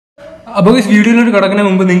അപ്പോൾ ഈ വീഡിയോയിലോട്ട് കിടക്കുന്നതിന്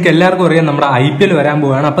മുമ്പ് നിങ്ങൾക്ക് എല്ലാവർക്കും അറിയാം നമ്മുടെ IPL വരാൻ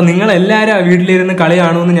പോവുകയാണ്. അപ്പോൾ നിങ്ങൾ എല്ലാവരും ആ വീട്ടിലിരുന്ന് കളി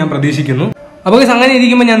കാണുമെന്ന് ഞാൻ പ്രതീക്ഷിക്കുന്നു. അപ്പോൾ അങ്ങനെ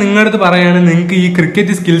ഇരിക്കുമ്പോൾ ഞാൻ നിങ്ങളുടെ അടുത്ത് പറയുകയാണ്, നിങ്ങൾക്ക് ഈ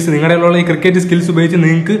ക്രിക്കറ്റ് സ്കിൽസ്, നിങ്ങളുടെ ഉള്ള ഈ ക്രിക്കറ്റ് സ്കിൽസ് ഉപയോഗിച്ച്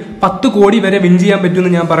നിങ്ങൾക്ക് 10 കോടി വരെ വിൻ ചെയ്യാൻ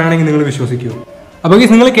പറ്റുമെന്ന് ഞാൻ പറയുകയാണെങ്കിൽ നിങ്ങൾ വിശ്വസിക്കുമോ? അപ്പോൾ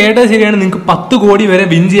നിങ്ങൾ കേട്ടത് ശരിയാണ്, നിങ്ങൾക്ക് 10 കോടി വരെ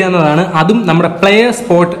വിൻ ചെയ്യാവുന്നതാണ്, അതും നമ്മുടെ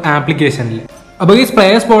പ്ലെയർസ്പോട്ട് ആപ്ലിക്കേഷനിൽ. അപ്പോൾ ഈ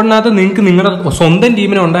പ്ലെയർസ്പോട്ടിനകത്ത് നിങ്ങൾക്ക് നിങ്ങളുടെ സ്വന്തം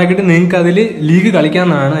ടീമിനെ ഉണ്ടാക്കിയിട്ട് നിങ്ങൾക്ക് അതിൽ ലീഗ്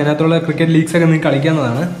കളിക്കാവുന്നതാണ്. അതിനകത്തുള്ള ക്രിക്കറ്റ് ലീഗ്സൊക്കെ നിങ്ങൾക്ക്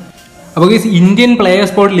കളിക്കാവുന്നതാണ്. അപ്പോൾ ഇന്ത്യൻ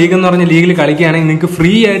പ്ലെയർസ്പോട്ട് ലീഗ് എന്ന് പറഞ്ഞ ലീഗിൽ കളിക്കുകയാണെങ്കിൽ നിങ്ങൾക്ക്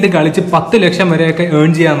ഫ്രീ ആയിട്ട് കളിച്ച് 10 ലക്ഷം വരെയൊക്കെ ഏൺ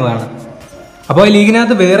ചെയ്യാവുന്നതാണ്. അപ്പോൾ ഈ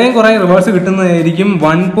ലീഗിനകത്ത് വേറെയും കുറേ റിവാർഡ്സ് കിട്ടുന്നതായിരിക്കും.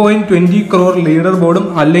 1.20 crore ലീഡർ ബോർഡും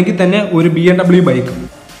അല്ലെങ്കിൽ തന്നെ ഒരു BMW ബൈക്കും.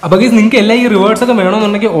 അപ്പോൾ നിങ്ങൾക്ക് എല്ലാ ഈ റിവാർഡ്സ് ഒക്കെ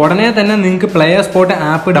വേണമെന്നുണ്ടെങ്കിൽ ഉടനെ തന്നെ നിങ്ങൾക്ക് പ്ലെയർസ്പോട്ട്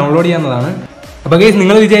ആപ്പ് ഡൗൺലോഡ് ചെയ്യാവുന്നതാണ്. അപ്പോൾ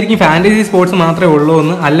നിങ്ങൾ വിചാരിക്കും ഫാൻറ്റസി സ്പോർട്സ് മാത്രമേ ഉള്ളൂ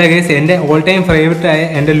എന്ന്. അല്ല ഗൈസ്, എൻ്റെ ഓൾ ടൈം ഫേവറേറ്റ് ആയ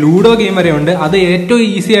എൻ്റെ ലൂഡോ ഗെയിം വരെ ഉണ്ട്. അത് ഏറ്റവും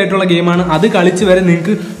ഈസി ആയിട്ടുള്ള ഗെയിമാണ്. അത് കളിച്ച് വരെ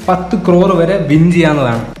നിങ്ങൾക്ക് 10 crore വരെ വിൻ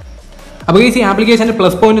ചെയ്യാവുന്നതാണ്. അപ്പോൾ ഈ ആപ്ലിക്കേഷൻ്റെ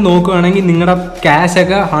പ്ലസ് പോയിന്റ് നോക്കുകയാണെങ്കിൽ നിങ്ങളുടെ ക്യാഷ്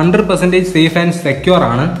ഒക്കെ 100% സേഫ് ആൻഡ് സെക്യൂർ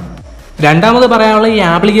ആണ്. രണ്ടാമത് പറയാനുള്ള, ഈ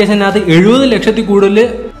ആപ്ലിക്കേഷനകത്ത് 70 ലക്ഷത്തിൽ കൂടുതൽ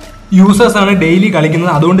യൂസേഴ്സാണ് ഡെയിലി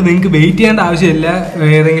കളിക്കുന്നത്. അതുകൊണ്ട് നിങ്ങൾക്ക് വെയിറ്റ് ചെയ്യേണ്ട ആവശ്യമില്ല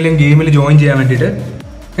ഏതെങ്കിലും ഗെയിമിൽ ജോയിൻ ചെയ്യാൻ വേണ്ടിയിട്ട്.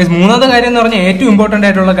 മൂന്നാമത്തെ കാര്യം എന്ന് പറഞ്ഞാൽ ഏറ്റവും ഇമ്പോർട്ടൻ്റ്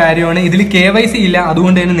ആയിട്ടുള്ള കാര്യമാണ്, ഇതിൽ KYC ഇല്ല.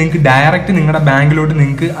 അതുകൊണ്ട് തന്നെ നിങ്ങൾക്ക് ഡയറക്റ്റ് നിങ്ങളുടെ ബാങ്കിലോട്ട്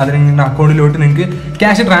നിങ്ങൾക്ക് നിങ്ങളുടെ അക്കൗണ്ടിലോട്ട് നിങ്ങൾക്ക്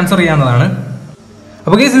ക്യാഷ് ട്രാൻസ്ഫർ ചെയ്യാവുന്നതാണ്.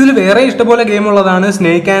 അപ്പോൾ ഇതിൽ വേറെ ഇഷ്ടംപോലെ ഗെയിം ഉള്ളതാണ്.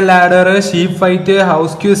 Snake and ladder, sheep fight,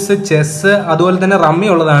 house quiz, chess, അതുപോലെ തന്നെ റമ്മി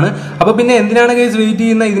ഉള്ളതാണ്. അപ്പോൾ പിന്നെ എന്തിനാണ് ഗൈസ് വെയിറ്റ്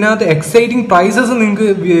ചെയ്യുന്നത്? ഇതിനകത്ത് എക്സൈറ്റിംഗ് പ്രൈസസ് നിങ്ങൾക്ക്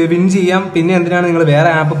വിൻ ചെയ്യാം. പിന്നെ എന്തിനാണ് നിങ്ങൾ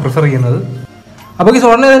വേറെ ആപ്പ് പ്രിഫർ ചെയ്യുന്നത്? അപ്പോൾ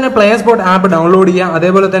ഉടനെ തന്നെ പ്ലെയർസ്പോട്ട് ആപ്പ് ഡൗൺലോഡ് ചെയ്യാം.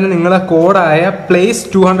 അതേപോലെ തന്നെ നിങ്ങളുടെ കോഡായ പ്ലേസ്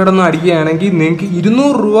 200 ഒന്നും അടിക്കുകയാണെങ്കിൽ നിങ്ങൾക്ക്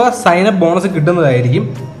 200 രൂപ സൈനപ്പ് ബോണസ് കിട്ടുന്നതായിരിക്കും.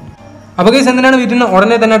 അപ്പോൾ എന്തിനാണ് വീട്ടിൽ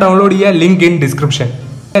ഉടനെ തന്നെ ഡൗൺലോഡ് ചെയ്യുക. Link in description.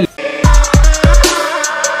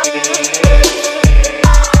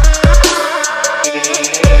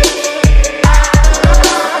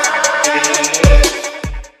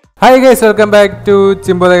 Hi guys, welcome back to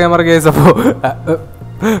ചിംബു the gamer guys. അപ്പോൾ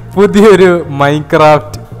പുതിയൊരു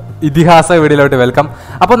മൈൻക്രാഫ്റ്റ് ഇതിഹാസ വീഡിയോയിലോട്ട് വെൽക്കം.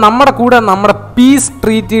 അപ്പോൾ നമ്മുടെ കൂടെ നമ്മുടെ പീസ്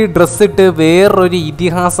ട്രീറ്റ് ഡ്രസ് ഇട്ട് വേറൊരു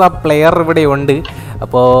ഇതിഹാസ പ്ലെയർ ഇവിടെ ഉണ്ട്.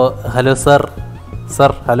 അപ്പോൾ hello sir.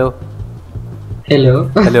 Hello hello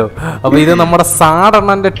hello. അപ്പോൾ ഇത് നമ്മുടെ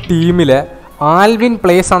സാഡണ്ണൻ്റെ ടീമിലെ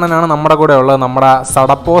ആൽവിൻപ്ലേസ് അണ്ണനാണ് നമ്മുടെ കൂടെ ഉള്ളത്. നമ്മുടെ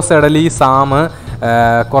സടപ്പോസ് എഡലി സാം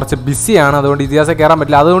കുറച്ച് ബിസിയാണ്, അതുകൊണ്ട് ഇതിഹാസം കയറാൻ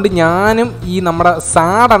പറ്റില്ല. അതുകൊണ്ട് ഞാനും ഈ നമ്മുടെ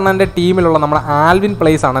സാഡണ്ണൻ്റെ ടീമിലുള്ള നമ്മുടെ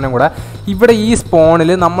ആൽവിൻപ്ലേസ് അണ്ണനും കൂടെ ഇവിടെ ഈ സ്പോണിൽ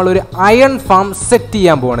നമ്മളൊരു അയൺ ഫാം സെറ്റ്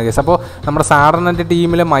ചെയ്യാൻ പോവാണ് ഗൈസ്. അപ്പോൾ നമ്മുടെ സാഡണ്ണൻ്റെ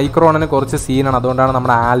ടീമിലെ മൈക്രോ അണ്ണന് കുറച്ച് സീനാണ്, അതുകൊണ്ടാണ്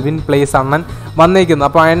നമ്മുടെ ആൽവിൻപ്ലേസ് അണ്ണൻ വന്നേക്കുന്നത്.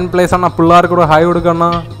 അപ്പോൾ അയൺപ്ലേസ് അണ്ണ പിള്ളേർക്ക് കൂടെ ഹായ്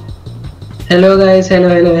കൊടുക്കണ. Hello guys.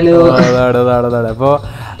 ഹലോ. അപ്പോൾ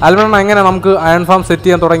ആൽവിൻ അണ്ണ എങ്ങനെ നമുക്ക് അയൺ ഫാം സെറ്റ്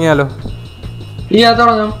ചെയ്യാൻ തുടങ്ങിയാലോ?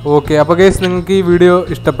 ഓക്കെ. അപ്പോൾ ഗൈസ്, നിങ്ങൾക്ക് ഈ വീഡിയോ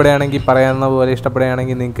ഇഷ്ടപ്പെടുകയാണെങ്കിൽ പറയുന്ന പോലെ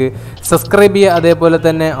ഇഷ്ടപ്പെടുകയാണെങ്കിൽ നിങ്ങൾക്ക് സബ്സ്ക്രൈബ് ചെയ്യുക. അതേപോലെ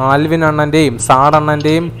തന്നെ ആൽവിൻ അണ്ണൻ്റെയും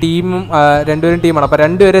സാഡണ്ണൻ്റെയും ടീമും രണ്ടുപേരും ടീമാണ്. അപ്പോൾ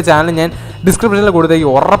രണ്ടുപേരെ ചാനൽ ഞാൻ ഡിസ്ക്രിപ്ഷനിൽ കൊടുത്തേക്ക്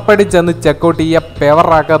ഉറപ്പായിട്ട് ചെന്ന് ചെക്കൗട്ട് ചെയ്യുക,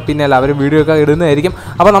 ഫേവറാക്കുക. പിന്നെ അല്ല അവർ വീഡിയോ ഒക്കെ ഇടുന്നതായിരിക്കും.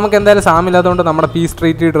 അപ്പോൾ നമുക്ക് എന്തായാലും സാമില്ലാത്തതുകൊണ്ട് നമ്മുടെ പീസ്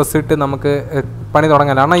ട്രീറ്റ് ഡ്രസ്സ് ഇട്ട് നമുക്ക് പണി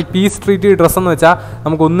തുടങ്ങാൻ. കാരണം ഈ പീസ് ട്രീറ്റ് ഡ്രസ്സ് എന്ന് വെച്ചാൽ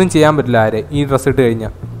നമുക്കൊന്നും ചെയ്യാൻ പറ്റില്ല ആരെ ഈ ഡ്രസ്സ് ഇട്ട്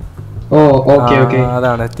കഴിഞ്ഞാൽ.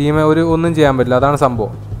 അതാണ് ടീം ഒന്നും ചെയ്യാൻ പറ്റില്ല, അതാണ്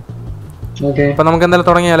സംഭവം. അപ്പൊ നമുക്ക് എന്തായാലും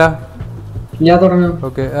തുടങ്ങിയാലോ?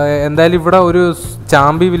 ഓക്കെ. എന്തായാലും ഇവിടെ ഒരു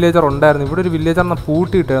ചാമ്പി വില്ലേജർ ഉണ്ടായിരുന്നു. ഇവിടെ ഒരു വില്ലേജറിനെ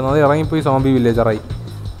പൂട്ടി ഇട്ടായിരുന്നു, അത് ഇറങ്ങിപ്പോയി സോംബി വില്ലേജറായി.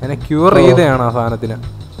 അങ്ങനെ ക്യൂർ ചെയ്തതാണ് ആ സാധനത്തിന്.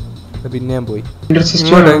 പിന്നെയും പോയി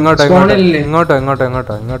ഇങ്ങോട്ടോ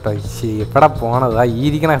എവിടെ പോണത്? ഈ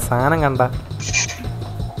ഇരിക്കണ സാധനം കണ്ട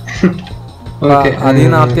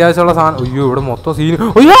അതിന്ന് അത്യാവശ്യമുള്ള സാധനം. അയ്യോ, ഇവിടെ മൊത്തം സീൻ.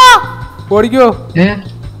 അയ്യോ ഓടിക്കോ.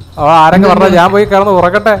 ആരൊക്കെ പറഞ്ഞ ഞാൻ പോയി കിടന്ന്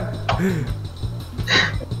ഉറക്കട്ടെ.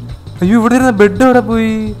 അയ്യോ, ഇവിടെ ഇരുന്ന ബെഡ് എവിടെ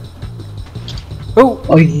പോയി?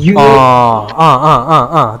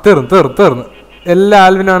 തീർന്നു. എല്ലാ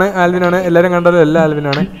ആൽവിനാണ്. എല്ലാരും കണ്ടല്ലോ, എല്ലാ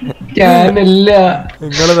ആൽവിനാണ്.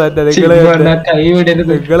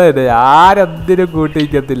 നിങ്ങള് ആരതിനും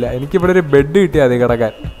കൂട്ടിക്കത്തില്ല. എനിക്കിവിടെ ഒരു ബെഡ് കിട്ടിയാൽ മതി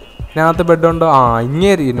കിടക്കാൻ. ഇതിനകത്ത് ബെഡുണ്ടോ?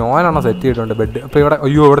 ഇങ്ങേരി നോനാണോ സെറ്റ് ചെയ്തിട്ടുണ്ട് ബെഡ്. അപ്പോൾ ഇവിടെ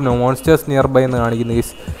അയ്യോ, ഇവിടെ മോൺസ്റ്റേഴ്സ് നിയർ ബൈ എന്ന് കാണിക്കുന്ന ഈ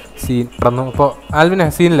സീൻ കിടന്നു. അപ്പോൾ ആൽവിനെ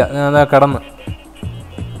സീനില്ല, ഞാൻ കിടന്ന്.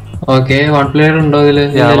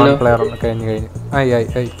 കഴിഞ്ഞു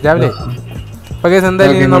രാവിലെ.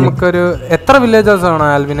 എന്തായാലും നമുക്കൊരു എത്ര വില്ലേജേഴ്സ് വേണം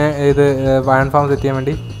ആൽവിനെ ഇത് അയൺ ഫാം സെറ്റ് ചെയ്യാൻ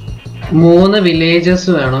വേണ്ടി? 3 വില്ലേജേഴ്സ്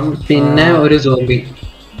വേണം, പിന്നെ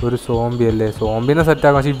ഒരു സോംബി അല്ലേ? സോംബിനെ സെറ്റ്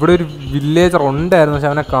ആക്കാം. പക്ഷെ ഇവിടെ ഒരു വില്ലേജർ ഉണ്ടായിരുന്നു, പക്ഷെ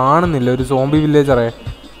അവനെ കാണുന്നില്ല. ഒരു സോംബി വില്ലേജറെ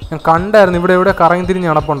ഞാൻ കണ്ടായിരുന്നു. ഇവിടെ കറങ്ങി തിരിഞ്ഞ്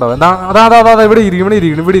നടപ്പുണ്ടാവും. അതാ ഇവിടെ ഇരിക്കണം.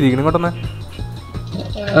 ഇങ്ങോട്ടൊന്ന്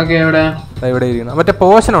ഇവിടെ ഇരിക്കണം. മറ്റേ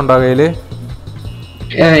പോഷൻ ഉണ്ടോ കയ്യില്?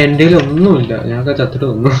 എന്റെ ഒന്നുമില്ല, ഞാൻ ചത്തിട്ട്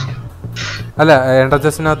ഒന്നും. അല്ല,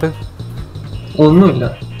 ചെസ്റ്റിനകത്ത് ഒന്നുമില്ല.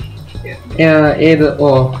 ഏത്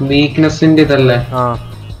വീക്ക്നെസിന്റെ ഇതല്ലേ?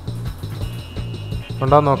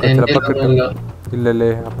 ഉണ്ടോ നോക്കാം, ചിലപ്പോൾ കിട്ടും.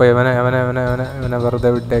 ഇല്ലല്ലേ? അപ്പോൾ ഇവനെ വെറുതെ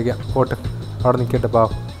വിട്ടേക്കാം, പോട്ട് അവിടെ നിൽക്കട്ടെ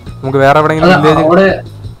പാവം. നമുക്ക് വേറെ എവിടെയെങ്കിലും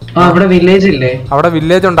വില്ലേജ് ഇല്ലേ? അവിടെ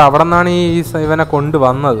വില്ലേജ് ഉണ്ട്, അവിടെ നിന്നാണ് ഈ ഇവനെ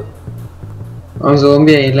കൊണ്ടുവന്നത്.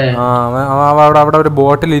 അവിടെ ഒരു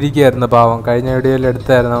ബോട്ടിൽ ഇരിക്കുകയായിരുന്നു പാവം, കഴിഞ്ഞ വീഡിയോയിൽ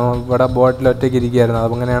എടുത്തായിരുന്നു. ഇവിടെ ബോട്ടിൽ ഒറ്റയ്ക്ക് ഇരിക്കുകയായിരുന്നു,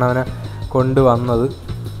 അപ്പം അങ്ങനെയാണ് അവനെ കൊണ്ടുവന്നത്.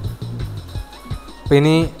 അപ്പം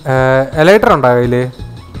ഇനി എലൈറ്റർ ഉണ്ടോ കയ്യിൽ?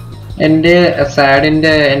 എൻ്റെ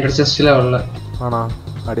സാഡിൻ്റെ ചെസ്റ്റിലുള്ള ആണോ?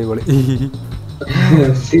 അടിപൊളി.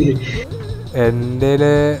 എൻ്റെ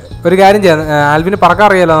ഒരു കാര്യം ചെയ്യാം, ആൽവിന് പറക്കാൻ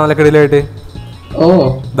അറിയാലോ നല്ല കിടിലായിട്ട്. ഓ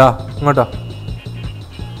ദാ ഇങ്ങോട്ടോ.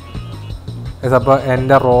 അപ്പോൾ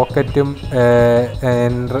എൻ്റെ റോക്കറ്റും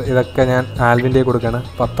ഇതൊക്കെ ഞാൻ ആൽവിൻ്റെ കൊടുക്കുകയാണ്.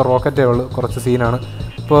 10 റോക്കറ്റേ ഉള്ളൂ, കുറച്ച് സീനാണ്.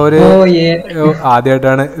 ഇപ്പോൾ ഒരു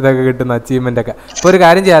ആദ്യമായിട്ടാണ് ഇതൊക്കെ കിട്ടുന്ന അച്ചീവ്മെൻ്റ് ഒക്കെ. ഇപ്പോൾ ഒരു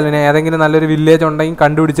കാര്യം ചെയ്യാം ആൽവിനെ, ഏതെങ്കിലും നല്ലൊരു വില്ലേജ് ഉണ്ടെങ്കിൽ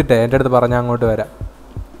കണ്ടുപിടിച്ചിട്ടേ എൻ്റെ അടുത്ത് പറഞ്ഞാൽ അങ്ങോട്ട് വരാം.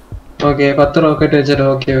 10 റോക്കറ്റ് വെച്ചിട്ട്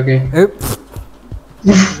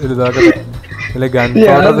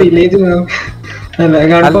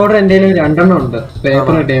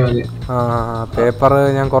പേപ്പർ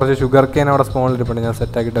ഞാൻ കുറച്ച് ഷുഗർ കെയിൻ അവിടെ സ്പോണിലിട്ടുണ്ട്, ഞാൻ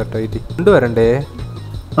സെറ്റ് ആക്കിട്ട് ഒറ്റ കൊണ്ടുവരണ്ടേ?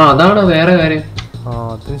 അതാണ് വേറെ കാര്യം.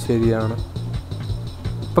 അതും ശരിയാണ്.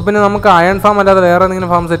 ഇപ്പൊ പിന്നെ നമുക്ക് അയൺ ഫാം അല്ലാതെ വേറെ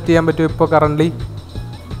എന്തെങ്കിലും ഫാം സെറ്റ് ചെയ്യാൻ പറ്റുമോ ഇപ്പൊ കറന്റ്?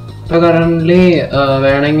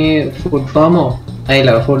 വേണമെങ്കിൽ ഫുഡ് ഫാമോ?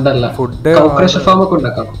 ഫുഡ്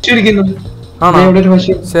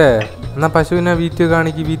എന്നാ പശുവിനെ വീറ്റ്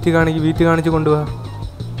കാണിച്ച് കൊണ്ടുപോവാ.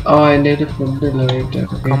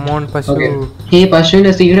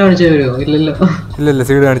 പശുവിന്റെ സീഡ് കാണിച്ചു തരുമോ? ഇല്ലല്ല,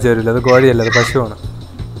 സീഡ് കാണിച്ചു തരില്ല, അത് കോഴിയല്ല, അത് പശുവാണ്.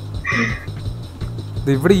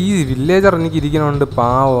 ഇവിടെ ഈ വില്ലേജർ എനിക്ക് ഇരിക്കണോണ്ട്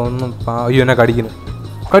പാവം അയ്യോ എന്നെ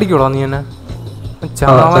കടിക്കൂടാ നീ എന്നെ?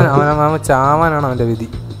 ചാവാനാണ് അവന്റെ വിധി.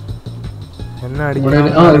 എന്നെ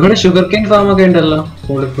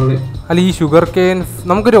അല്ല, ഈ ഷുഗർ കെയിൻ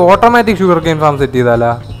നമുക്കൊരു automatic sugar cane farm set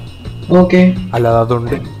ചെയ്താലാ? അല്ല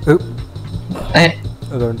അതുണ്ട്.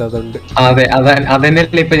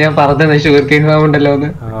 അതന്നെയല്ലേ ഇപ്പൊ ഞാൻ പറഞ്ഞത്, ഷുഗർ കെയിൻ ഫാം ഉണ്ടല്ലോ.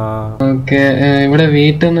 ഇവിടെ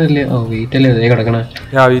വീറ്റൊന്നും ഇല്ല. വീറ്റല്ലേ കിടക്കണേ?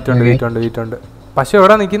 വീറ്റുണ്ട്. പശു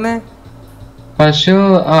എവിടെ നിക്കുന്നേ? പശു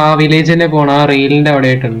ആ വില്ലേജ് തന്നെ പോണം, ആ റെയിലിന്റെ അവിടെ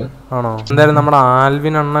ആയിട്ടുണ്ട്. ആണോ? എന്തായാലും നമ്മുടെ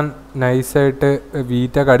ആൽവിൻ അണ്ണൻ നൈസായിട്ട്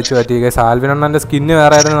വീറ്റൊക്കെ അടിച്ചു പറ്റി. ആൽവിൻ അണ്ണന്റെ സ്കിന്ന്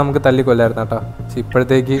വേറെ ആയിരുന്നു, നമുക്ക് തല്ലിക്കൊല്ലായിരുന്നു കേട്ടോ. പക്ഷെ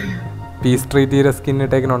ഇപ്പോഴത്തേക്ക് പീസ് ട്രീറ്റിയുടെ സ്കിൻ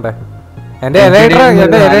ഇട്ടേക്കണോണ്ടേ എന്റെ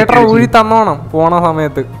എലൈറ്റർ ഊഴി തന്നോണം പോണ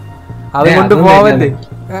സമയത്ത്. അതുകൊണ്ട് പോവല്ലേ?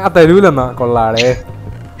 തരൂലെന്നാ കൊള്ളാടേ.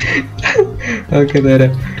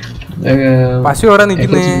 പശു എവിടെ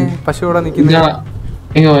നിക്കുന്നേ?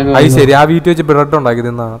 അത് ശരി, ആ വീറ്റ് വെച്ച് ബ്രെഡ് ഉണ്ടാക്കി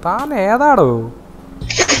തിന്നാ. താൻ ഏതാടോ?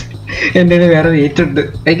 എന്റെ വേറെ വീറ്റ് ഉണ്ട്,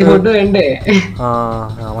 എനിക്ക് ഫുഡ് വേണ്ടേ?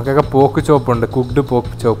 നമുക്കൊക്കെ പോക്ക് ചോപ്പ് ഉണ്ട്, കുക്ക്ഡ്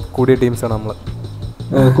പോക്ക് ചോപ്പ്. കൂടിയ ടീംസാണ് നമ്മള്.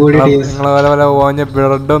 നിങ്ങളെ പോലെ ഓഞ്ഞ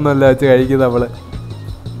ബ്രെഡ് ഒന്നും അല്ല വെച്ച് കഴിക്കുന്നത് നമ്മള്.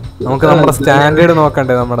 നമുക്ക് നമ്മുടെ സ്റ്റാൻഡേർഡ്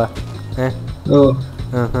നോക്കണ്ടേ നമ്മുടെ?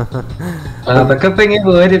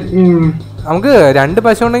 നമുക്ക് 2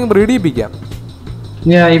 പശു ഉണ്ടെങ്കിൽ ബ്രീഡ് ചെയ്യിപ്പിക്കാം.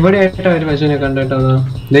 ഇവിടെ ഒരു പശുവിനെ കണ്ടോ?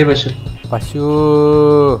 പശു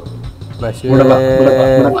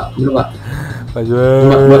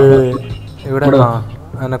ഇവിടെ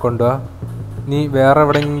എന്നെ കൊണ്ടുപോവാ. നീ വേറെ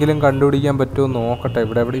എവിടെയെങ്കിലും കണ്ടുപിടിക്കാൻ പറ്റുമോ നോക്കട്ടെ.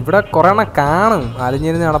 ഇവിടെ കുറെ എണ്ണം കാണും,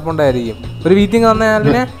 അലിഞ്ഞിരുന്ന് നടപ്പുണ്ടായിരിക്കും. ഒരു വീറ്റിംഗ് തന്നെ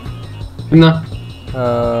അതിനെ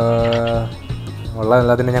ഉള്ള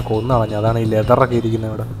എല്ലാത്തിനും ഞാൻ കൊന്നു കളഞ്ഞു. അതാണ് ഈ ലെതറൊക്കെ ഇരിക്കുന്നത്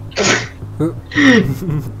ഇവിടെ.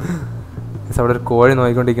 അവിടെ ഒരു കോഴി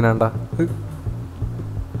നോക്കിക്കൊണ്ടിരിക്കണ.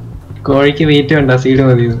 കോഴിക്ക് വീറ്റ് വേണ്ട, സീഡ്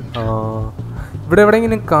മതി. ഇവിടെ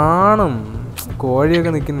എവിടെയെങ്കിലും കാണും,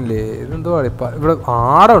 കോഴിയൊക്കെ നിൽക്കുന്നില്ലേ? ഇതെന്തോ ഇവിടെ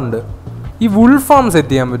ആടുണ്ട്. ഈ വുൾ ഫാം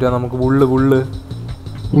സെറ്റ് ചെയ്യാൻ പറ്റുമോ നമുക്ക്? വുൾ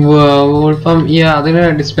ഫാം അതിന്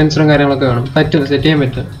ഡിസ്പെൻസറും കാര്യങ്ങളൊക്കെ വേണം. പറ്റും, സെറ്റ് ചെയ്യാൻ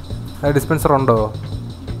പറ്റും. ഡിസ്പെൻസർ ഉണ്ടോ?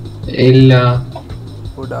 ഇല്ല.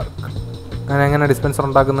 എങ്ങനെ ഡിസ്പെൻസർ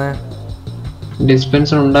ഉണ്ടാക്കുന്നത്?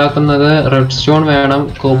 ഡിസ്പെൻസർ ഉണ്ടാക്കുന്നത് റെഡ് സ്റ്റോൺ വേണം,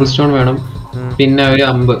 കോബിൾ സ്റ്റോൺ വേണം, പിന്നെ ഒരു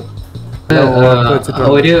അമ്പ്.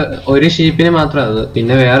 ഒരു ഷീപ്പിന് മാത്രം അത്.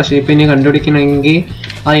 പിന്നെ വേറെ ഷീപ്പിനെ കണ്ടുപിടിക്കണമെങ്കിൽ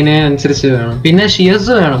അതിനനുസരിച്ച് വേണം. പിന്നെ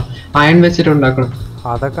ഷിയേഴ്സ് വേണം, അയൺ വെച്ചിട്ട് ഉണ്ടാക്കണം.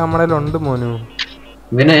 അതൊക്കെ നമ്മുടെ ഉണ്ട് മോനു.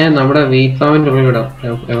 പിന്നെ നമ്മുടെ വീറ്റ് ഫാമിന്റെ ഉള്ളിൽ വിടാം,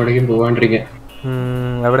 എവിടേക്കും പോവാണ്ടിരിക്കാൻ.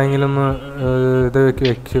 എവിടെയെങ്കിലും ഇത്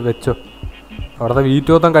വെച്ചോ. അവിടത്തെ വീറ്റ്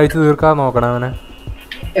മൊത്തം കഴിച്ചു തീർക്കാതെ നോക്കണം അവനെ.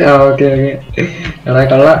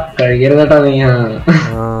 കഴിക്കരുതട്ടാ നീ.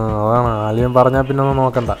 അതാണ് ആൽവിൻ പറഞ്ഞാ പിന്നെ ഒന്നും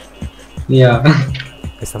നോക്കണ്ട.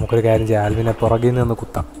 നമുക്കൊരു കാര്യം ചെയ്യാം, ആൽവിനെ പുറകിൽ നിന്ന്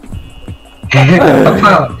കുത്താം.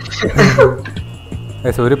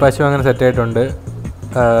 ഒരു പശു അങ്ങനെ സെറ്റ് ആയിട്ടുണ്ട്.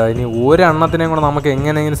 ഇനി ഒരെണ്ണത്തിനെയും കൂടെ നമുക്ക്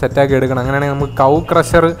എങ്ങനെയെങ്കിലും സെറ്റാക്കി എടുക്കണം. അങ്ങനെയാണെങ്കിൽ നമുക്ക് കൗ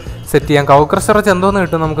ക്രഷർ സെറ്റ് ചെയ്യാം. കൗ ക്രഷർ വെച്ച് എന്തോന്ന്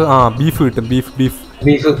കിട്ടും നമുക്ക്? ബീഫ് കിട്ടും.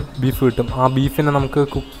 ബീഫ് കിട്ടും. ആ ബീഫിനെ നമുക്ക്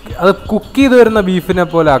കുക്ക് ചെയ്ത് വരുന്ന ബീഫിനെ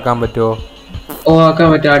പോലെ ആക്കാൻ പറ്റുമോ? ആക്കാൻ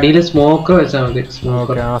പറ്റും. അടിയിൽ സ്മോക്കർ വെച്ചാൽ മതി.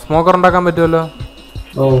 സ്മോക്കർ ഉണ്ടാക്കാൻ പറ്റുമല്ലോ.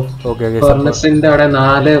 ഓക്കെ അവിടെ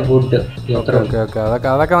 4 വുഡ്.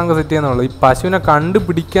 അതൊക്കെ നമുക്ക് സെറ്റ് ചെയ്യുന്നുള്ളൂ. ഈ പശുവിനെ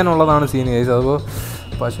കണ്ടുപിടിക്കാനുള്ളതാണ് സീൻ ഗൈസ്. അപ്പോൾ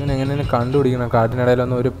പശുവിനെ എങ്ങനെയാണ് കണ്ടുപിടിക്കണം?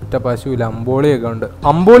 കാട്ടിനിടയിലൊന്നും ഒരു ഒറ്റ പശുവില്ല. അമ്പോളിയൊക്കെ ഉണ്ട്.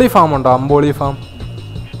 അമ്പോളി ഫാം ഉണ്ടോ? അമ്പോളി ഫാം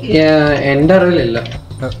എന്റെ അറിവിലില്ല.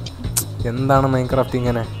 എന്താണ് മൈൻക്രാഫ്റ്റ്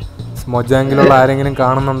ഇങ്ങനെ? മൊജാങ്കിലുള്ള ആരെങ്കിലും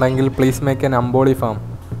കാണുന്നുണ്ടെങ്കിൽ പ്ലീസ് മേക്ക് ആൻ അമ്പോളി ഫാം.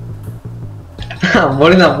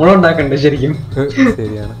 അമ്പോളി നമ്മളുണ്ടാക്കണ്ടേ ശരിക്കും?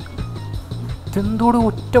 ശരിയാണ്. എന്തോട്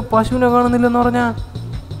ഒറ്റ പശുവിനെ കാണുന്നില്ലെന്ന് പറഞ്ഞാ?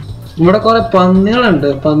 ഇവിടെ കൊറേ പന്നികളുണ്ട്.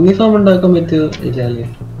 പന്നി ഫാം ഉണ്ടാക്കാൻ പറ്റുമോ?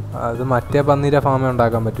 അത് മറ്റേ പന്നീര ഫാമേ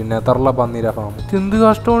ഉണ്ടാക്കാൻ പറ്റും. നെതറുള്ള പന്നീര ഫാം. എന്ത്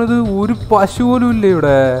കഷ്ടമാണിത്? ഒരു പശു പോലും ഇല്ല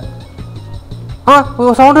ഇവിടെ.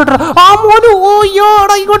 സൗണ്ട് കേട്ടോ?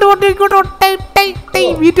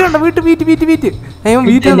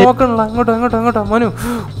 വീട്ടിൽ നോക്കണല്ലോ. അങ്ങോട്ടോ മനു.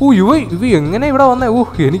 ഇവ എങ്ങനെ ഇവിടെ വന്നേ?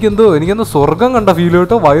 എനിക്കെന്തോ സ്വർഗം കണ്ട ഫീൽ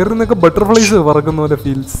കേട്ടോ. വയറിൽ നിന്നൊക്കെ ബട്ടർഫ്ലൈസ് പറക്കുന്ന പോലെ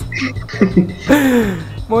ഫീൽസ്.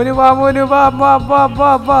 മോനു വാ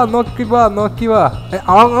നോക്കി വാ.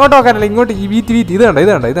 അങ്ങോട്ട് നോക്കാനല്ല, ഇങ്ങോട്ട്. ഈ വീറ്റ് ഇത്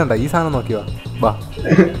കണ്ട ഈ സാധനം നോക്കി വാ.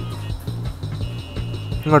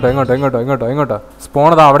 ഇങ്ങോട്ടോ.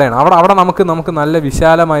 സ്പോണത് അവിടെയാണ്. അവിടെ നമുക്ക് നല്ല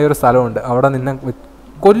വിശാലമായ ഒരു സ്ഥലമുണ്ട്. അവിടെ നിന്നെ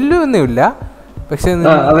കൊല്ലുമൊന്നുമില്ല. പക്ഷെ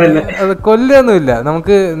കൊല്ലൊന്നുമില്ല.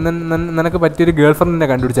 നമുക്ക് നിനക്ക് പറ്റിയൊരു ഗേൾ ഫ്രണ്ടിനെ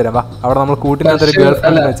കണ്ടുപിടിച്ചു തരാം. വാ. അവിടെ നമ്മൾ കൂട്ടിനകത്തൊരു ഗേൾ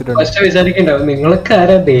ഫ്രണ്ട് വെച്ചിട്ടുണ്ട്.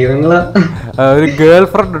 ഒരു ഗേൾ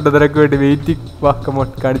ഫ്രണ്ട് ഉണ്ട് നിനക്ക് വേണ്ടി വെയിറ്റിംഗ്. വാ കമോൺ,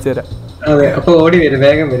 കാണിച്ചു തരാം.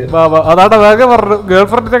 വാ അതാണ്ട വേഗം പറഞ്ഞു. ഗേൾ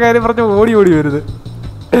ഫ്രണ്ടിന്റെ കാര്യം പറഞ്ഞ ഓടി വരുന്നത്.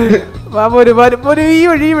 ഈ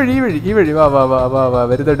വഴി വാ.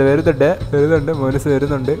 വരുന്നുണ്ട് മോനസ്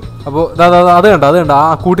വരുന്നുണ്ട്. അപ്പൊ അത് കണ്ട ആ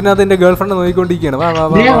കൂട്ടിനകത്ത് എന്റെ ഗേൾ ഫ്രണ്ട് നോക്കിക്കൊണ്ടിരിക്കുകയാണ്.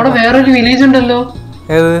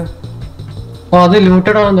 ഏത്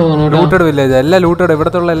ലൂട്ടഡ് വില്ലേജാ? എല്ലാം ലൂട്ടഡ്.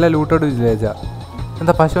 ഇവിടത്തുള്ള എല്ലാം ലൂട്ടഡ് വില്ലേജാ.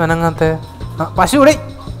 എന്താ പശു അനങ്ങാത്തെ? പശു ഇവിടെ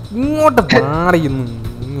ഇങ്ങോട്ട് മാറിയുന്നു.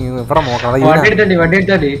 ഇവിടെ നോക്കാം.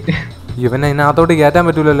 ഇവനെ ഇതിനകത്തോട്ട് കയറ്റാൻ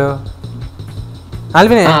പറ്റൂലല്ലോ.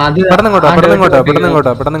 ആൽവിനെ പെട്ടെന്ന്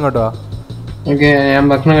ഇങ്ങോട്ടോ.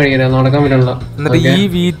 എന്നിട്ട് ഈ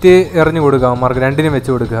വീറ്റ് എറിഞ്ഞു കൊടുക്കാം. അവന്മാർക്ക് രണ്ടിനും വെച്ച്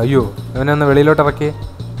കൊടുക്കുക. അയ്യോ, അവനെ ഒന്ന് വെളിയിലോട്ട് ഇറക്കി.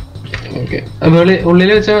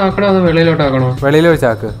 വെളിയിൽ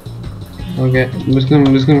വെച്ചാക്ക്.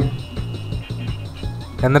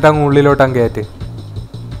 എന്നിട്ട് അങ്ങ് ഉള്ളിലോട്ട് അങ്ങ് കയറ്റ്.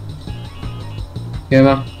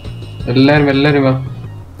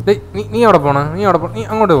 നീ അവിടെ പോണ? നീ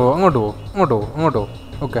അങ്ങോട്ട് പോ.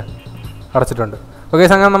 ഓക്കെ, അടച്ചിട്ടുണ്ട്. ഓക്കെ,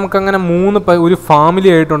 അങ്ങനെ നമുക്കങ്ങനെ 3 ഒരു ഫാമിലി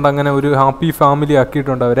ആയിട്ടുണ്ട്. അങ്ങനെ ഒരു ഹാപ്പി ഫാമിലി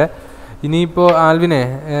ആക്കിയിട്ടുണ്ട് അവരെ. ഇനിയിപ്പോ ആൽവിനെ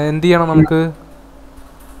എന്ത് ചെയ്യണം നമുക്ക്?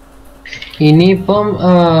 ഇനിയിപ്പം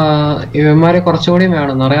ഇവന്മാരെ കുറച്ചുകൂടി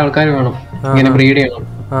വേണം. നിറയെ ആൾക്കാർ വേണം. ഇങ്ങനെ ബ്രീഡ് ചെയ്യണം.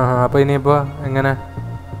 അപ്പൊ ഇനിയിപ്പോ എങ്ങനെ?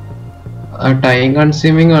 ടൈം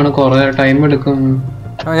കൺസ്യൂമിങ് ആണ്. കുറെ ടൈം എടുക്കും.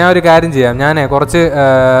 ഞാൻ ഒരു കാര്യം ചെയ്യാം. ഞാനേ കുറച്ച്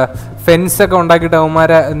ഫെൻസ് ഒക്കെ ഉണ്ടാക്കിയിട്ട്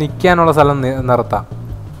അവന്മാരെ നിൽക്കാനുള്ള സ്ഥലം നിർത്താം.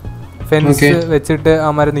 ഫെൻസ് വെച്ചിട്ട്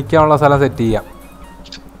അവന്മാരെ നിൽക്കാനുള്ള സ്ഥലം സെറ്റ് ചെയ്യാം.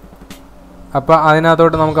 അപ്പൊ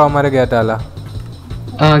അതിനകത്തോട്ട് നമുക്ക് അവന്മാരെ കയറ്റാലോ.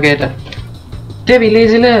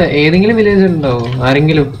 വില്ലേജില് ഏതെങ്കിലും വില്ലേജ് ഉണ്ടോ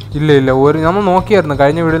ആരെങ്കിലും? ഇല്ല. നമ്മൾ നോക്കിയായിരുന്നു,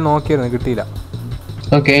 കഴിഞ്ഞ വീഡിയോയിൽ നോക്കിയായിരുന്നു, കിട്ടിയില്ല.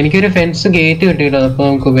 എനിക്കൊരു ഫെൻസ് ഗേറ്റ് കിട്ടിയിട്ടുണ്ട്. അപ്പൊ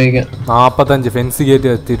നമുക്ക് ഉപയോഗിക്കാം. 45 ഫെൻസ് ഗേറ്റ്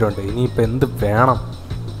എത്തിയിട്ടുണ്ട്. ഇനിയിപ്പോ എന്ത് വേണം?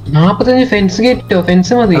 45 ഫെൻസ് ഗേറ്റോ?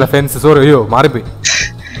 ഫെൻസ് മതി. അല്ല ഫെൻസ്, സോറി, അയ്യോ മാറിപ്പോയി.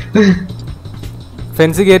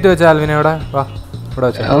 ഫെൻസ് ഗേറ്റ് വെച്ച ആൽവിനെ ഇവിടെ വാ. ഇവിടെ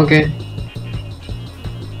വെച്ചാ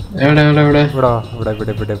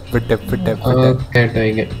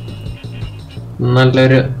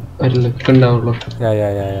നല്ലൊരു ലുക്ക് ഉണ്ടാവുള്ളൂ.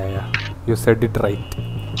 You said it right.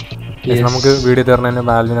 നമുക്ക് വീഡിയോ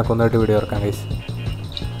തീർന്നതിന് ആൽവിനെ കൊന്നിട്ട് വീഡിയോ ഇറക്കാം ഗൈസ്.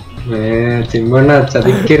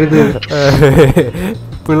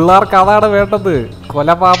 പിള്ളേർക്ക് അതാണ് വേണ്ടത്,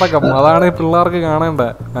 കൊലപാതകം. അതാണ് പിള്ളേർക്ക് കാണേണ്ട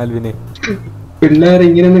ആൽവിനെ. പിള്ളേർ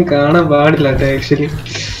ഇങ്ങനെയൊന്നും കാണാൻ പാടില്ല ആക്ച്വലി.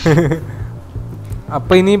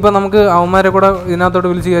 അപ്പൊ ഇനിയിപ്പോ നമുക്ക് അവന്മാരെ കൂടെ ഇതിനകത്തോട്ട്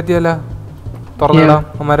വിളിച്ച് കയറ്റിയല്ല? തുറന്നിടാം,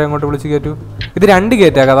 അവന്മാരെ അങ്ങോട്ട് വിളിച്ച് കയറ്റു. ഇത് 2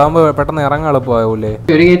 ഗേറ്റാക്കാം, അതാകുമ്പോ പെട്ടെന്ന് ഇറങ്ങാൻ എളുപ്പമാവൂലേ?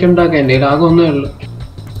 ഒരു ഗേറ്റ് ഉണ്ടാക്കാം.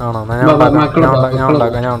 ആണോ? ഞാൻ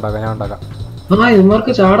ഉണ്ടാക്കാം.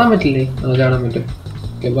 ചാടാൻ പറ്റില്ലേ? ചാടാൻ പറ്റും.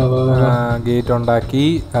 ഗേറ്റ് ഉണ്ടാക്കി.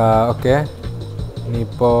 ഓക്കെ,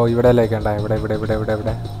 ഇനിയിപ്പോ ഇവിടെയല്ലേക്ക് ഉണ്ടാ. ഇവിടെ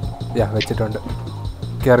വെച്ചിട്ടുണ്ട്.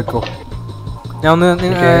 കേറിക്കോ. ഞാൻ ഒന്ന്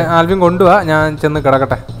ആൽവിൻ കൊണ്ടുപോവാ, ഞാൻ ചെന്ന്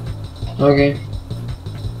കിടക്കട്ടെ.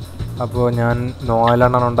 അപ്പോൾ ഞാൻ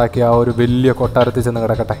നോലെണ്ണം ഉണ്ടാക്കി ആ ഒരു വലിയ കൊട്ടാരത്തിൽ ചെന്ന്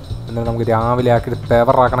കിടക്കട്ടെ. എന്നിട്ട് നമുക്ക് രാവിലെ ആക്കിയിട്ട്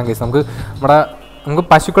പേവറാക്കണം കേസ്. നമുക്ക്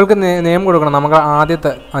പശുക്കൾക്ക് നെയിം കൊടുക്കണം. നമുക്ക്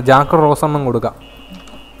ആദ്യത്തെ ജാക്ക് റോസ് എണ്ണം കൊടുക്കാം.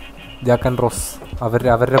 Jack and rose.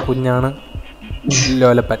 അവരുടെ കുഞ്ഞാണ്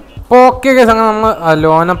ലോലപ്പൻ. അപ്പോൾ ഓക്കെ കേസ്, അങ്ങനെ നമ്മൾ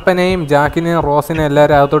ലോനപ്പനെയും ജാക്കിനെയും റോസിനെയും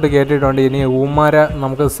എല്ലാവരും അകത്തോട്ട് കയറ്റിയിട്ടുണ്ട്. ഇനി ഊമാരെ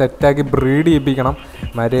നമുക്ക് സെറ്റാക്കി ബ്രീഡ് ചെയ്യിപ്പിക്കണം.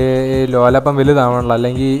 മറ്റേ ലോലപ്പൻ വലുതാവണല്ലോ,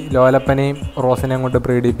 അല്ലെങ്കിൽ ലോലപ്പനെയും റോസിനെയും കൊണ്ട്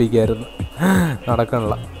ബ്രീഡ് ചെയ്യിപ്പിക്കായിരുന്നു.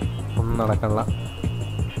 ഒന്നും നടക്കണില്ല.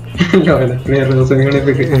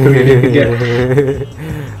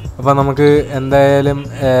 അപ്പോൾ നമുക്ക് എന്തായാലും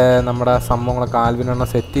നമ്മുടെ സംഭവങ്ങളൊക്കെ ആൽവിനെണ്ണം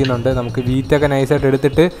സെറ്റ് ചെയ്യുന്നുണ്ട്. നമുക്ക് വീറ്റൊക്കെ നൈസായിട്ട്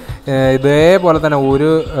എടുത്തിട്ട് ഇതേപോലെ തന്നെ ഒരു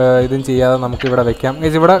ഇതും ചെയ്യാതെ നമുക്കിവിടെ വെക്കാം.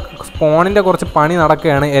 ഇവിടെ സ്പോണിൻ്റെ കുറച്ച് പണി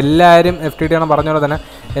നടക്കുകയാണ്. എല്ലാവരും FTT ആണ് പറഞ്ഞ പോലെ തന്നെ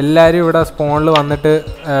എല്ലാവരും ഇവിടെ സ്പോണിൽ വന്നിട്ട്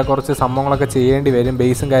കുറച്ച് സംഭവങ്ങളൊക്കെ ചെയ്യേണ്ടി വരും.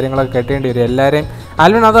 ബേസും കാര്യങ്ങളൊക്കെ കെട്ടേണ്ടി വരും എല്ലാവരെയും.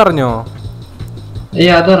 ആൽവിൻ അതറിഞ്ഞോ?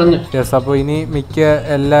 യെസ്. അപ്പോൾ ഇനി മിക്ക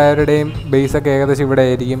എല്ലാവരുടെയും ബേസൊക്കെ ഏകദേശം ഇവിടെ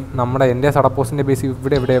ആയിരിക്കും. എൻ്റെ സടപ്പോസിൻ്റെ ബേസ്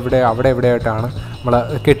അവിടെ എവിടെയായിട്ടാണ്. നമ്മൾ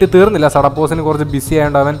കെട്ടി തീർന്നില്ല. സടപ്പോസിന് കുറച്ച് ബിസി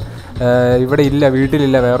ആയതുകൊണ്ട് അവൻ ഇവിടെ ഇല്ല,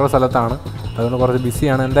 വീട്ടിലില്ല, വേറൊരു സ്ഥലത്താണ്. അതുകൊണ്ട് കുറച്ച്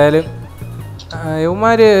ബിസിയാണ്. എന്തായാലും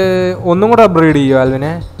ഇവന്മാർ ഒന്നും കൂടെ അപ്ഗ്രേഡ് ചെയ്യും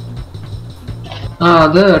ആൽവിനെ.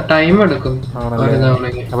 അത് ടൈം എടുക്കും.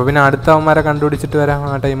 അപ്പൊ പിന്നെ അടുത്ത അവന്മാരെ കണ്ടുപിടിച്ചിട്ട് വരാം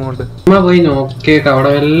ആ ടൈം കൊണ്ട്. പോയി നോക്കിയേക്കാം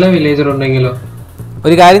അവിടെ എല്ലാ വില്ലേജർ ഉണ്ടെങ്കിലോ.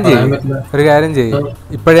 ഒരു കാര്യം ചെയ്യും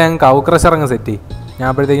ഇപ്പോഴേ ഞങ്ങൾ കൗ ക്രഷർ അങ്ങ് സെറ്റ് ചെയ്യും. ഞാൻ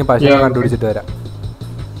അപ്പോഴത്തേക്കും പശുവിനെ കണ്ടുപിടിച്ചിട്ട് വരാം.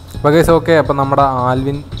 ഓക്കെ. അപ്പം നമ്മുടെ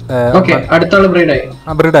ആൽവിൻ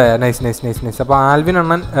ബ്രീഡായ നൈസ്. അപ്പോൾ ആൽവിൻ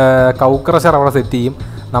അണ്ണൻ കൗ ക്രഷർ അവിടെ സെറ്റ് ചെയ്യും.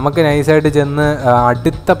 നമുക്ക് നൈസായിട്ട് ചെന്ന്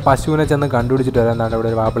അടുത്ത പശുവിനെ ചെന്ന് കണ്ടുപിടിച്ചിട്ട് വരാം. എന്താണ് ഇവിടെ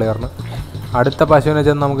ഒരു പ്ലെയറിന് അടുത്ത പശുവിനെ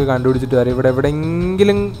ചെന്ന് നമുക്ക് കണ്ടുപിടിച്ചിട്ട് വരാം. ഇവിടെ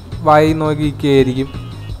എവിടെയെങ്കിലും വായി നോക്കിയിരിക്കും.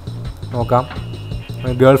 നോക്കാം.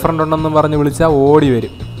 ഗേൾ ഫ്രണ്ട് ഉണ്ടെന്ന് പറഞ്ഞ് വിളിച്ചാൽ ഓടി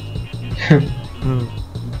വരും.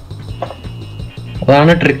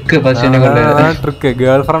 അതാണ് ട്രിക്ക്.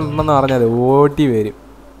 ഗേൾ ഫ്രണ്ട് ഉണ്ടെന്ന് പറഞ്ഞാൽ ഓടി വരും.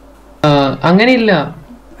 അങ്ങനെയില്ല.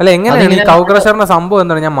 അല്ല എങ്ങനെയാണ് ഈ കൗ ക്രഷറിന്റെ സംഭവം?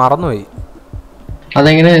 എന്താണ് ഞാൻ മറന്നുപോയി.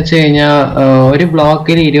 അതെങ്ങനെയാ വെച്ച് കഴിഞ്ഞാ ഒരു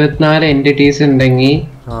ബ്ലോക്കിൽ 24 എൻറ്റിറ്റീസ് ഉണ്ടെങ്കിൽ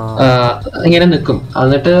ഇങ്ങനെ നിൽക്കും.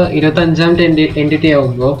 എന്നിട്ട് 25ാമത്തെ എൻറ്റിറ്റി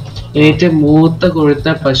ആവുമ്പോ ഏറ്റവും മൂത്ത കൊഴുത്ത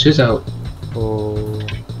പശു ചാവും.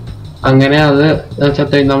 അങ്ങനെ അത്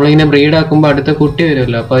നമ്മളിങ്ങനെ ബ്രീഡ് ആക്കുമ്പോ അടുത്ത കുട്ടി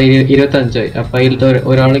വരുമല്ലോ. അപ്പൊ 25 അപ്പൊ അതിലത്തെ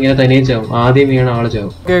ഒരാളിങ്ങനെ തനിയെ ചാവും. ആദ്യം വീണ ആള്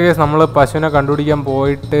ചാവും. നമ്മള് പശുവിനെ കണ്ടുപിടിക്കാൻ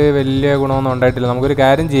പോയിട്ട് വലിയ ഗുണമൊന്നും ഉണ്ടായിട്ടില്ല. നമുക്കൊരു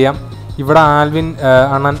കാര്യം ചെയ്യാം. ഇവിടെ ആൽവിൻ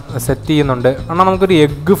അണ്ണൻ സെറ്റ് ചെയ്യുന്നുണ്ട്. അണ്ണാ നമുക്കൊരു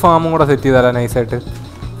എഗ് ഫാമും കൂടെ സെറ്റ് ചെയ്താലോ നൈസായിട്ട്?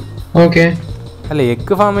 ഓക്കെ. അല്ല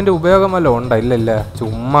എഗ് ഫാമിന്റെ ഉപയോഗം വല്ലതും ഉണ്ടോ? ഇല്ല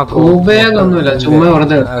ചുമ്മാ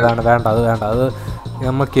അതാണ് വേണ്ട. അത്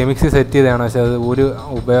നമ്മൾ കെമിക്സ് സെറ്റ് ചെയ്തതാണ്. പക്ഷെ അത് ഒരു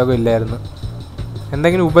ഉപയോഗം ഇല്ലായിരുന്നു.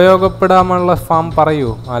 എന്തെങ്കിലും ഉപയോഗപ്പെടാനുള്ള ഫാം പറയൂ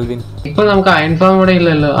ആൽവിൻ. ഇപ്പൊ നമുക്ക് അയൺ ഫാം ഇവിടെ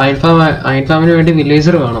ഇല്ലല്ലോ. അയൺ ഫാമിന് വേണ്ടി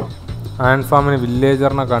വില്ലേജർ വേണം. അയൺ ഫാമിന്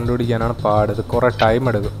വില്ലേജറിനെ കണ്ടുപിടിക്കാനാണ് പാട്. ഇത് കുറെ ടൈം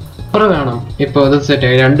എടുക്കും. വേണം. ഇപ്പൊ ഇത് സെറ്റ്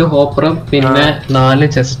 2 ഹോപ്പറും പിന്നെ 4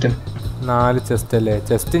 ചെസ്റ്റും. 4 ചെസ്റ്റ് അല്ലേ?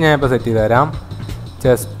 ചെസ്റ്റ് ഞാൻ ഇപ്പൊ സെറ്റ് ചെയ്ത് തരാം.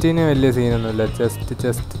 ചെസ്റ്റിന് വലിയ സീനൊന്നുമില്ല. ചെസ്റ്റ്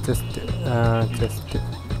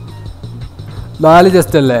 4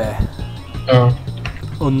 ചെസ്റ്റ് അല്ലേ?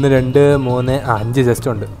 1 2 3 5 ചെസ്റ്റ്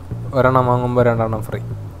ഉണ്ട്. ഒരെണ്ണം വാങ്ങുമ്പോൾ 2 എണ്ണം ഫ്രീ.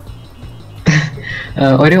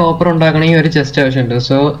 ഒരു ഓഫർ ഉണ്ടാക്കണമെങ്കിൽ ഒരു ചെസ്റ്റ് ആവശ്യമുണ്ട്.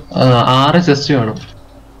 സോ 6 ചെസ്റ്റ് വേണം.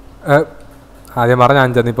 ആദ്യം പറഞ്ഞ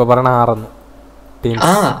 5 ഇപ്പൊ പറഞ്ഞ 6.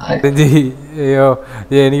 അയ്യോ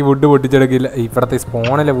എനിക്ക് വുഡ് പൊട്ടിച്ചെടുക്കില്ല. ഇവിടത്തെ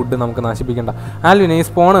സ്പോണിലെ വുഡ് നമുക്ക് നശിപ്പിക്കണ്ട. ആൽവിൻ ഈ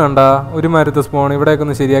സ്പോൺ കണ്ട ഒരു മരത്തെ സ്പോൺ ഇവിടെയൊക്കെ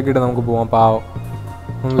ഒന്ന് ശരിയാക്കിയിട്ട് നമുക്ക് പോവാം. പാവം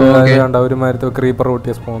കണ്ട ഒരു മരത്ത് ക്രീപ്പർ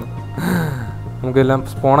പൊട്ടിയ സ്പോൺ. നമുക്കെല്ലാം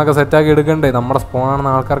സ്പോണൊക്കെ സെറ്റാക്കി എടുക്കണ്ടേ? നമ്മുടെ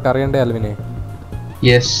സ്പോണാണെന്ന് ആൾക്കാർക്ക് അറിയണ്ടേ ആൽവിനെ?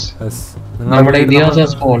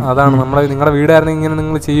 അതാണ് നിങ്ങളുടെ വീടായിരുന്നു ഇങ്ങനെ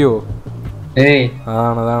നിങ്ങൾ ചെയ്യുവോ?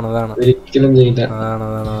 അതാണ്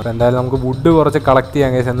എന്തായാലും നമുക്ക് വുഡ് കുറച്ച് കളക്ട് ചെയ്യാൻ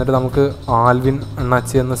കഴിയും. എന്നിട്ട് നമുക്ക് ആൽവിൻ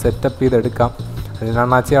അണ്ണാച്ചി ഒന്ന് സെറ്റപ്പ് ചെയ്തെടുക്കാം.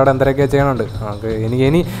 അണ്ണാച്ചി അവിടെ എന്തൊക്കെ ചെയ്യണുണ്ട്.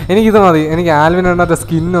 എനിക്കിത് മതി. എനിക്ക് ആൽവിൻ അണ്ണാന്റെ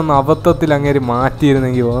സ്കിന്നൊന്ന് അബദ്ധത്തിൽ അങ്ങേര്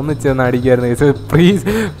മാറ്റിയിരുന്നെങ്കിൽ ഒന്നിച്ചെന്ന് അടിക്കായിരുന്നു.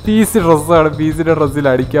 പീസ് ഡ്രസ്സാണ്. പീസിന്റെ ഡ്രസ്സിൽ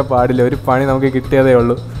അടിക്കാൻ പാടില്ല. ഒരു പണി നമുക്ക് കിട്ടിയതേ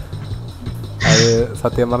ഉള്ളൂ. അത്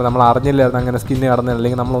സത്യം പറഞ്ഞാൽ നമ്മൾ അറിഞ്ഞില്ലായിരുന്നു അങ്ങനെ സ്കിന്ന് കടന്നില്ല.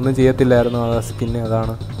 അല്ലെങ്കിൽ നമ്മളൊന്നും ചെയ്യത്തില്ലായിരുന്നു ആ സ്കിന്ന്.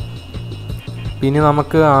 അതാണ്. പിന്നെ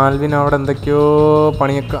നമുക്ക് ആൽവിൻ അവിടെ എന്തൊക്കെയോ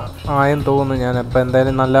പണിയൊക്കെ ആയെന്ന് തോന്നുന്നു. ഞാൻ ഇപ്പം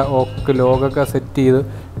എന്തായാലും നല്ല ഓക്ക് ലോഗൊക്കെ സെറ്റ് ചെയ്ത്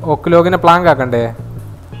ഓക്ക് ലോഗിനെ പ്ലാങ്ക് ആക്കണ്ടേ?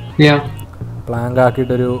 പ്ലാങ്ക്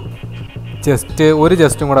ആക്കിയിട്ടൊരു ഒരു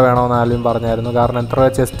ചെസ്റ്റും കൂടെ വേണമെന്ന് ആൽവിൻ പറഞ്ഞായിരുന്നു. കാരണം എത്ര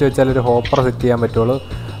ചെസ്റ്റ് വെച്ചാൽ ഒരു ഹോപ്പർ സെറ്റ് ചെയ്യാൻ പറ്റുള്ളൂ.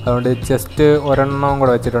 അതുകൊണ്ട് ചെസ്റ്റ് ഒരെണ്ണവും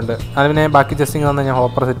കൂടെ വെച്ചിട്ടുണ്ട്. ആൽവിനെ ബാക്കി ചെസ്റ്റിങ് തന്നെ ഞാൻ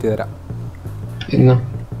ഹോപ്പർ സെറ്റ് ചെയ്ത് തരാം.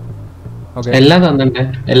 എല്ലാം തന്നെ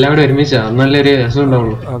എല്ലാം കൂടെ ഒരുമിച്ചാ നല്ലൊരു രസം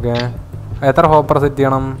ഉണ്ടാവുള്ളൂ. ഓക്കെ. എത്ര ഹോപ്പർ സെറ്റ്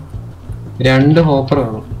ചെയ്യണം? 2 ഹോപ്പർ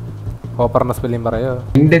വേണം. ഹോപ്പറിന്റെ സ്പെല്ലിംഗ് പറയോ?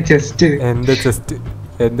 എന്റെ chest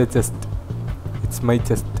it's my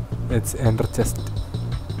chest. It's എൻഡർ chest.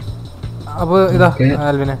 അപ്പോൾ ഇതാ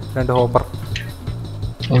ആൽവിനെ 2 hopper.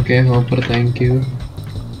 Okay hopper thank you.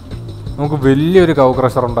 നമുക്ക് വലിയൊരു കൗ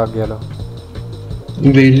ക്രഷർ ഉണ്ടാക്കിയാലോ?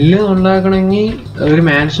 വലിയ ഉണ്ടാക്കണമെങ്കിൽ ഒരു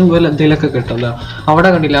മാൻഷൻ പോലെ എന്തെങ്കിലുമൊക്കെ കിട്ടല്ല. അവിടെ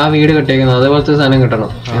കണ്ടില്ല ആ വീട് കെട്ടിയേക്കുന്നത് അതേപോലത്തെ സാധനം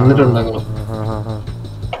കിട്ടണം. എന്നിട്ട് ഉണ്ടാക്കണം.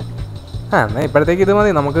 എന്നാ ഇപ്പോഴത്തേക്ക് ഇത് മതി.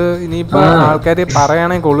 നമുക്ക് ഇനിയിപ്പോ ആൾക്കാർ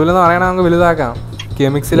പറയുകയാണെങ്കിൽ കൊള്ളൂലെന്ന് പറയണേ നമുക്ക് വലുതാക്കാം.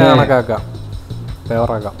 കെമിക്സിൽ കണക്കാക്കാം,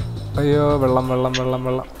 ഫേവറാക്കാം. അയ്യോ വെള്ളം.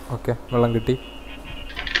 ഓക്കെ വെള്ളം കിട്ടി.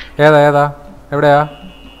 ഏതാ എവിടെയാ?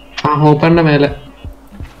 ആ ഹോപ്പറിന്റെ മേലെ.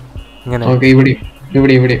 ഇങ്ങനെ ഓക്കെ ഇവിടെ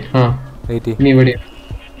ഇവിടെ ഇവിടെ ആ ഇനി ഇവിടെ.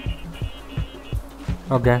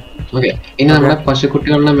 ഓക്കെ ഓക്കെ ഇനി നമ്മുടെ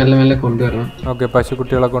പശുക്കുട്ടികളെ മെല്ലെ മെല്ലെ കൊണ്ടുവരണം. ഓക്കെ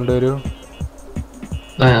പശുക്കുട്ടികളെ കൊണ്ടുവരൂ.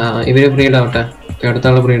 ഇവര് ബ്രീഡ് ആവട്ടെ.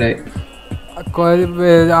 അടുത്താള് ബ്രീഡായി.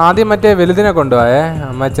 ആദ്യം മറ്റേ വലുതിനെ കൊണ്ടുപോയേ.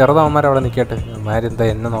 അമ്മ ചെറുതവന്മാർ അവിടെ നിൽക്കട്ടെ. അമ്മമാരെന്താ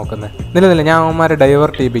എന്നെ നോക്കുന്നത്? നില്ല ഞാൻ അവന്മാരെ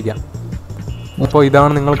ഡൈവേർട്ട് ചെയ്യിപ്പിക്കാം. അപ്പോൾ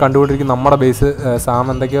ഇതാണ് നിങ്ങൾ കണ്ടുകൊണ്ടിരിക്കുന്നത് നമ്മുടെ ബേസ്. സാം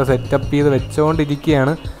എന്തൊക്കെയോ സെറ്റപ്പ് ചെയ്ത്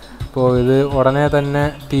വെച്ചുകൊണ്ടിരിക്കുകയാണ്. അപ്പോൾ ഇത് ഉടനെ തന്നെ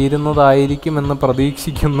തീരുന്നതായിരിക്കുമെന്ന്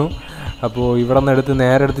പ്രതീക്ഷിക്കുന്നു. അപ്പോൾ ഇവിടെ നിന്ന് എടുത്ത്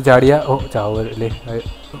നേരെ എടുത്ത് ചാടിയ ചാവല്ലേ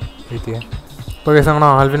എത്തിയേ. ഇപ്പോൾ കേസ് നമ്മുടെ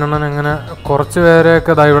ആൽവിൻ അണ്ണൻ അങ്ങനെ കുറച്ച്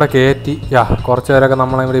പേരെയൊക്കെ ഇതാ ഇവിടെ കയറ്റി. കുറച്ച് പേരൊക്കെ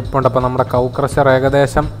നമ്മളിവിടെ ഇപ്പോൾ ഉണ്ട്. അപ്പോൾ നമ്മുടെ കൗ ക്രഷർ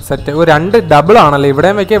ഏകദേശം സെറ്റ്. ഒരു 2 ഡബിൾ ആണല്ലേ?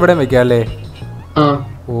 ഇവിടെയും വെക്കാം ഇവിടെയും വെക്കാം അല്ലേ?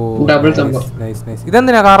 Nice nice.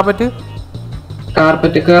 ഇതെന്തിനാ കാർപ്പറ്റ്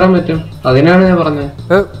കയറാൻ പറ്റും, അതിനാണ് ഞാൻ പറഞ്ഞത്.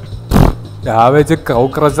 ഞാൻ വെച്ച് കൗ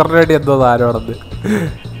ക്രഷറിന് വേണ്ടി എന്തോ ആരോടത്.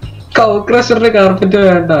 കൗ ക്രഷറിന്റെ കാർപ്പറ്റ്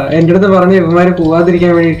വേണ്ട, എന്റെ അടുത്ത് പറഞ്ഞ ഇവന്മാര്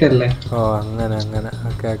പോവാതിരിക്കാൻ വേണ്ടിട്ടല്ലേ. അങ്ങനെ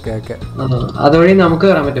ഓക്കെ ഓക്കെ ഓക്കെ. അതുവഴി നമുക്ക്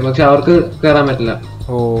കയറാൻ പറ്റും, പക്ഷെ അവർക്ക് കയറാൻ പറ്റില്ല.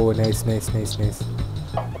 Nice nice nice nice.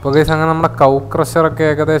 അപ്പോൾ ഗൈസ് അങ്ങനെ നമ്മുടെ കൗ ക്രഷറൊക്കെ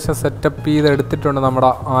ഏകദേശം സെറ്റപ്പ് ചെയ്ത് എടുത്തിട്ടുണ്ട്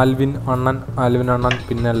നമ്മുടെ ആൽവിൻ അണ്ണൻ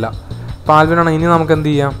പിന്നല്ല. അപ്പോൾ ആൽവിൻ അണ്ണൻ ഇനി നമുക്ക് എന്ത്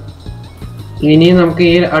ചെയ്യാം? ഇനി നമുക്ക്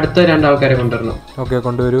ഈ അടുത്ത 2 ആൾക്കാരെ കൊണ്ടുവരണം. ഓക്കെ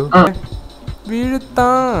കൊണ്ടുവരൂ.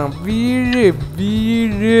 വീഴ്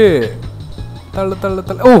വീണ്.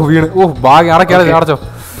 ഭാഗ്യം അടച്ചോ.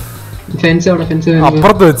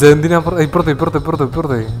 അപ്പുറത്ത് വെച്ച് എന്തിനാ? ഇപ്പുറത്ത്.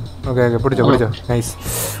 ഓക്കെ പിടിച്ചോ. നൈസ്.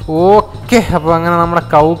 ഓക്കെ അപ്പോൾ അങ്ങനെ നമ്മുടെ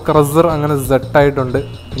കൗ ക്രഷർ അങ്ങനെ സെറ്റായിട്ടുണ്ട്.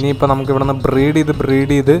 ഇനിയിപ്പോൾ നമുക്ക് ഇവിടെ നിന്ന്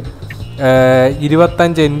ബ്രീഡ് ചെയ്ത്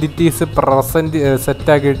 25 എൻറ്റിറ്റീസ് പ്രസന്റ്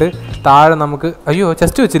സെറ്റാക്കിയിട്ട് താഴെ നമുക്ക്. അയ്യോ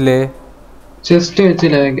ചെസ്റ്റ് വെച്ചില്ലേ? ചെസ്റ്റ്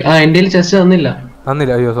വെച്ചില്ല. എൻ്റെ ചെസ്റ്റ് തന്നില്ല.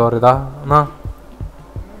 അയ്യോ സോറി.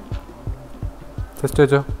 ചെസ്റ്റ്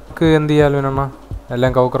വെച്ചോ. എന്ത് ചെയ്യാലോ അണ്ണ?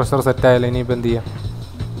 എല്ലാം കൗ ക്രഷർ സെറ്റ് ആയാലും ഇനിയിപ്പോൾ എന്ത് ചെയ്യാം?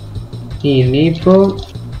 ഇനിയിപ്പോ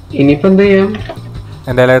എന്ത് ചെയ്യാം?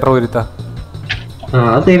 എന്റെ ലൈറ്റർ ഉരുത്താ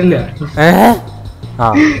തരില്ല.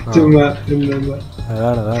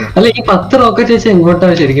 അല്ല ഈ 10 റോക്കറ്റ് വെച്ച് എങ്ങോട്ടാ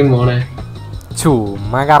ശരിക്കും പോണേ?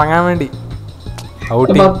 ചുമ്മാ കറങ്ങാൻ വേണ്ടി.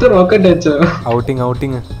 10 റോക്കറ്റ് വെച്ചോ?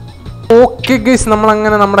 ഔട്ടിങ്. ഓക്കെ ഗൈസ്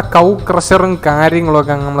നമ്മളങ്ങനെ നമ്മുടെ കൗ ക്രഷറും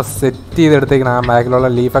കാര്യങ്ങളൊക്കെ നമ്മൾ സെറ്റ് ചെയ്തെടുത്തേക്കണം. ആ ബാക്കിലുള്ള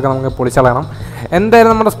ലീഫൊക്കെ നമുക്ക് പൊളിച്ചളയണം. എന്തായാലും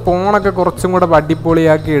നമ്മുടെ സ്പോണൊക്കെ കുറച്ചും കൂടെ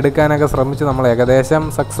അടിപൊളിയാക്കി എടുക്കാനൊക്കെ ശ്രമിച്ച് നമ്മൾ ഏകദേശം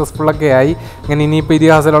സക്സസ്ഫുള്ളൊക്കെ ആയി. ഇങ്ങനെ ഇനിയിപ്പോൾ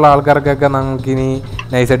ഇതിഹാസത്തിലുള്ള ആൾക്കാർക്കൊക്കെ നമുക്കിനി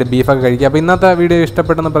നൈസായിട്ട് ബീഫൊക്കെ കഴിക്കാം. അപ്പോൾ ഇന്നത്തെ വീഡിയോ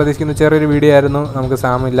ഇഷ്ടപ്പെട്ടെന്ന് പ്രതീക്ഷിക്കുന്നു. ചെറിയൊരു വീഡിയോ ആയിരുന്നു. നമുക്ക്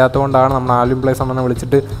സാം ഇല്ലാത്തതുകൊണ്ടാണ് നമ്മൾ Alwinplayz അമ്മനെ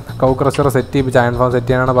വിളിച്ചിട്ട് കൗ ക്രഷർ സെറ്റ് ചെയ്യിപ്പിച്ച് അയൺ ഫാം സെറ്റ്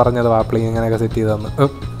ചെയ്യാനാണ് പറഞ്ഞത്. വാപ്പിളി ഇങ്ങനെയൊക്കെ സെറ്റ് ചെയ്ത് തന്നു.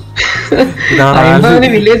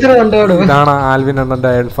 ഇതാണ് ആൽവിൻ അണ്ണന്റെ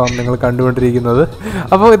അയൺ ഫാം നിങ്ങൾ കണ്ടുകൊണ്ടിരിക്കുന്നത്.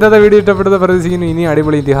 അപ്പോൾ ഇന്നത്തെ വീഡിയോ ഇഷ്ടപ്പെടുന്ന പ്രതീക്ഷിക്കുന്നു. ഇനി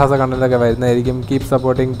അടിപൊളി ഇതിഹാസ കണ്ടന്റൊക്കെ വരുന്നതായിരിക്കും. Keep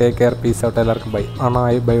supporting. Take care. Peace out. എല്ലാവർക്കും ബൈ.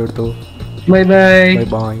 ബൈ എടുത്തു.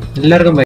 ബൈ എല്ലാവർക്കും.